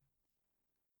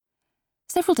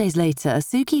Several days later,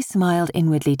 Suki smiled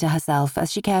inwardly to herself as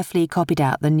she carefully copied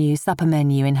out the new supper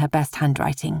menu in her best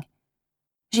handwriting.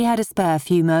 She had a spare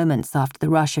few moments after the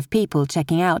rush of people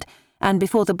checking out and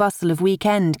before the bustle of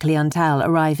weekend clientele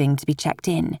arriving to be checked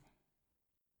in.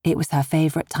 It was her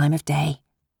favourite time of day.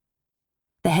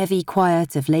 The heavy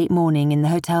quiet of late morning in the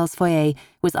hotel's foyer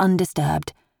was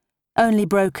undisturbed, only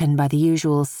broken by the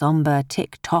usual sombre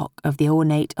tick-tock of the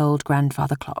ornate old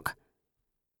grandfather clock.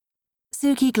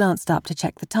 Suki glanced up to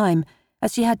check the time,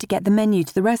 as she had to get the menu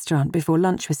to the restaurant before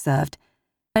lunch was served,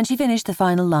 and she finished the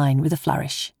final line with a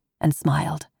flourish and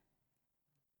smiled.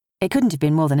 It couldn't have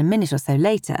been more than a minute or so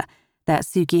later that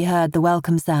Suki heard the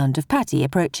welcome sound of Patty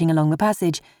approaching along the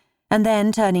passage, and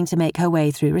then turning to make her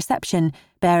way through reception,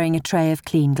 bearing a tray of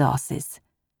clean glasses.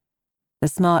 The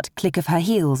smart click of her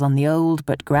heels on the old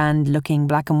but grand-looking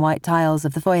black and white tiles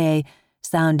of the foyer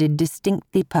sounded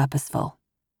distinctly purposeful.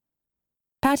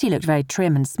 Patty looked very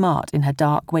trim and smart in her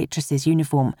dark waitress's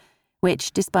uniform,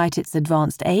 which, despite its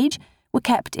advanced age, were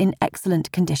kept in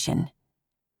excellent condition.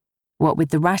 What with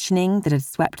the rationing that had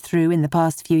swept through in the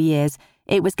past few years,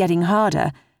 it was getting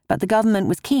harder, but the government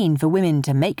was keen for women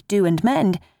to make do and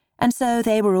mend, and so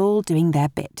they were all doing their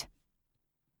bit.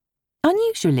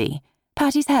 Unusually,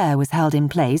 Patty's hair was held in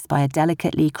place by a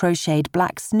delicately crocheted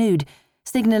black snood,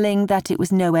 signalling that it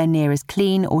was nowhere near as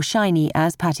clean or shiny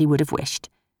as Patty would have wished.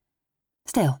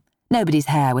 Still, nobody's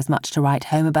hair was much to write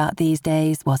home about these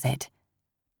days, was it?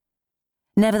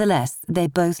 Nevertheless, they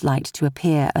both liked to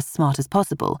appear as smart as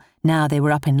possible now they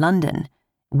were up in London,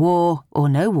 war or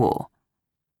no war.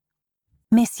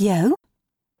 "Miss Yeo?"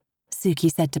 Suki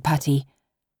said to Patty.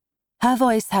 Her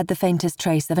voice had the faintest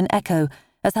trace of an echo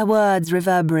as her words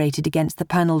reverberated against the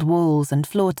panelled walls and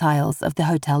floor tiles of the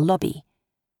hotel lobby.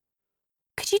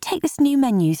 "Could you take this new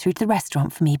menu through to the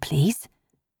restaurant for me, please?"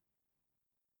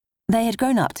 They had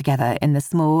grown up together in the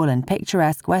small and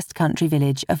picturesque West Country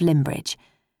village of Limbridge,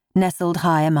 nestled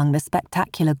high among the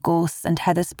spectacular gorse and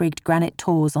heather-sprigged granite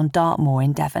tors on Dartmoor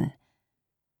in Devon.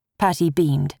 Patty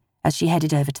beamed as she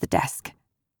headed over to the desk.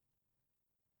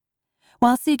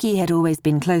 While Suki had always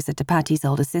been closer to Patty's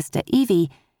older sister,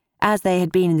 Evie, as they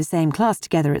had been in the same class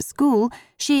together at school,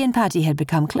 she and Patty had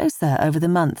become closer over the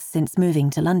months since moving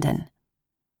to London.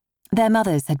 Their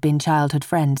mothers had been childhood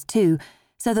friends too,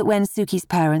 so that when Suki's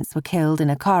parents were killed in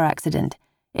a car accident,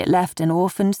 it left an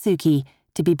orphaned Suki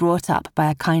to be brought up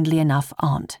by a kindly enough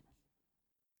aunt.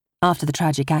 After the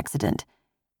tragic accident,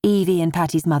 Evie and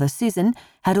Patty's mother Susan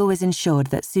had always ensured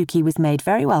that Suki was made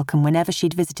very welcome whenever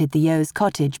she'd visited the Yeo's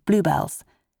cottage, Bluebells.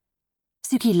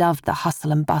 Suki loved the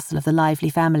hustle and bustle of the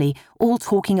lively family, all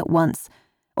talking at once,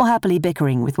 or happily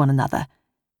bickering with one another,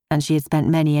 and she had spent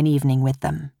many an evening with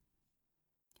them.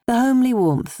 The homely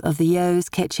warmth of the Yeo's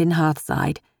kitchen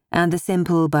hearthside and the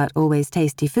simple but always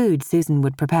tasty food Susan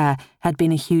would prepare had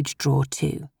been a huge draw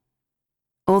too.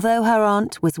 Although her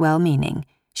aunt was well-meaning,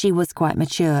 she was quite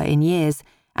mature in years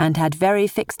and had very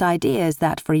fixed ideas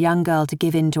that for a young girl to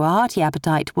give in to a hearty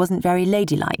appetite wasn't very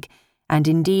ladylike, and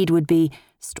indeed would be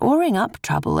storing up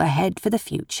trouble ahead for the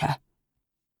future.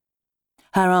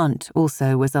 Her aunt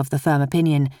also was of the firm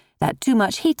opinion that too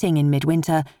much heating in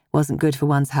midwinter wasn't good for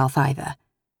one's health either.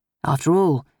 After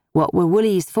all, what were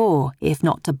woolies for if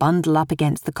not to bundle up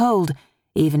against the cold,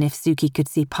 even if Suki could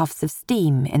see puffs of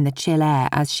steam in the chill air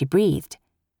as she breathed?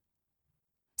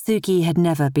 Suki had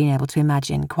never been able to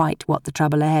imagine quite what the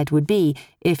trouble ahead would be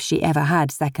if she ever had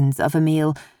seconds of a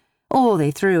meal, or they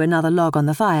threw another log on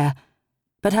the fire,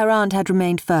 but her aunt had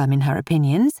remained firm in her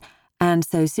opinions, and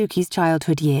so Suki's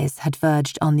childhood years had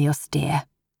verged on the austere.